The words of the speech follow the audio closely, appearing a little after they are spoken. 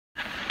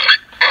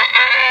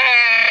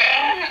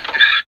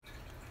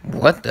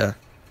What the?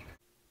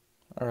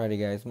 Alrighty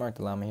guys, Mark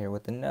the Llama here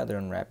with another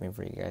unwrapping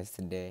for you guys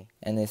today.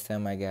 And this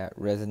time I got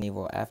Resident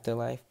Evil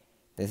Afterlife.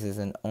 This is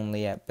an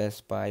only at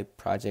Best Buy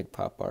Project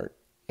Pop Art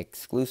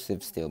exclusive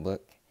steelbook.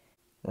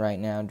 Right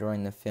now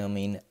during the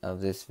filming of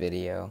this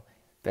video,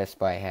 Best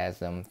Buy has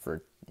them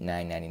for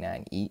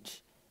 $9.99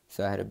 each.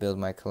 So I had to build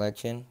my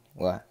collection.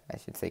 Well, I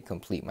should say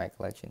complete my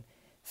collection.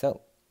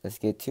 So let's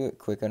get to it.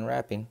 Quick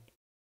unwrapping.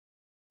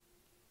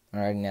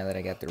 Alright, now that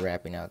I got the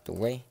wrapping out the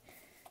way,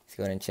 let's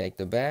go ahead and check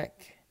the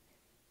back.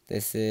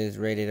 This is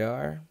rated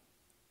R.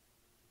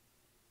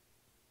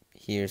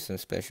 Here's some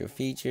special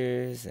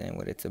features and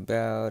what it's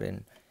about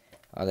and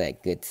all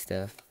that good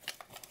stuff.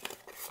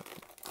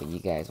 But you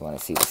guys want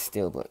to see the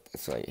steelbook,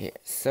 that's why you're here.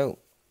 So,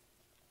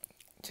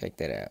 check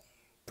that out.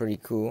 Pretty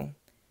cool.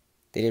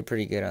 They did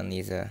pretty good on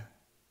these,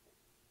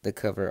 the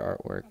cover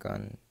artwork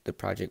on the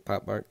Project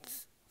Pop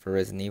Arts for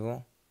Resident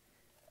Evil.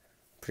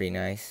 Pretty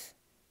nice.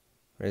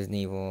 Resident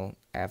Evil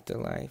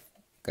Afterlife.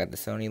 Got the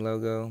Sony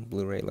logo,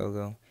 Blu-ray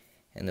logo,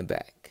 in the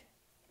back.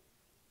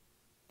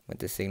 With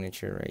the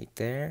signature right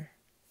there.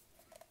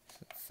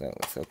 So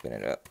let's open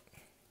it up.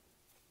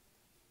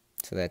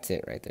 So that's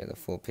it right there, the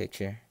full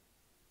picture,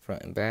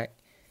 front and back.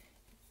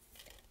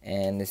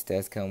 And this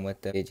does come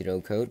with the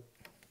digital code.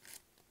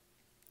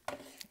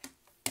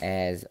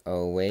 As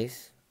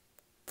always,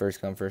 first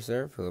come, first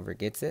serve, whoever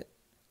gets it,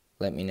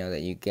 let me know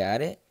that you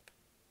got it,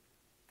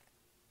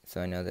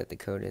 so I know that the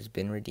code has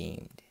been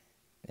redeemed.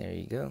 There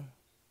you go.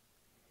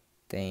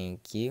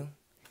 Thank you.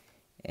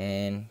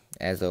 And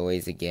as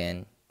always,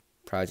 again,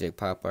 Project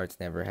Pop Arts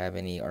never have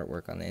any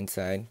artwork on the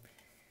inside.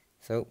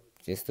 So,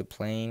 just a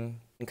plain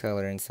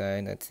color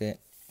inside, that's it.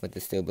 With the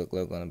Steelbook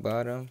logo on the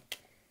bottom.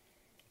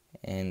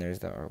 And there's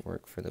the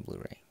artwork for the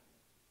Blu-ray.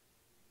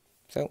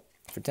 So,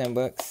 for 10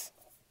 bucks,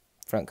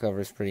 front cover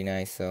is pretty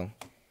nice, so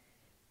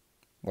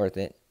worth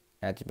it.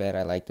 Not too bad.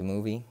 I like the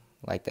movie,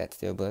 like that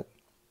Steelbook.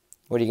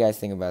 What do you guys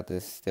think about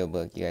this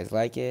Steelbook? You guys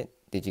like it?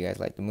 Did you guys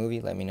like the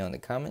movie? Let me know in the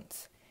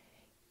comments.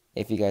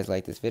 If you guys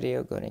like this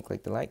video, go ahead and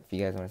click the like. If you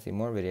guys want to see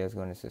more videos,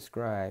 go ahead and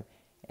subscribe.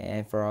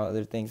 And for all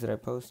other things that I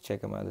post,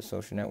 check out my other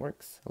social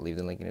networks. I'll leave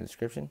the link in the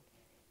description.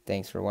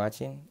 Thanks for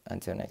watching.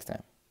 Until next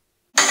time.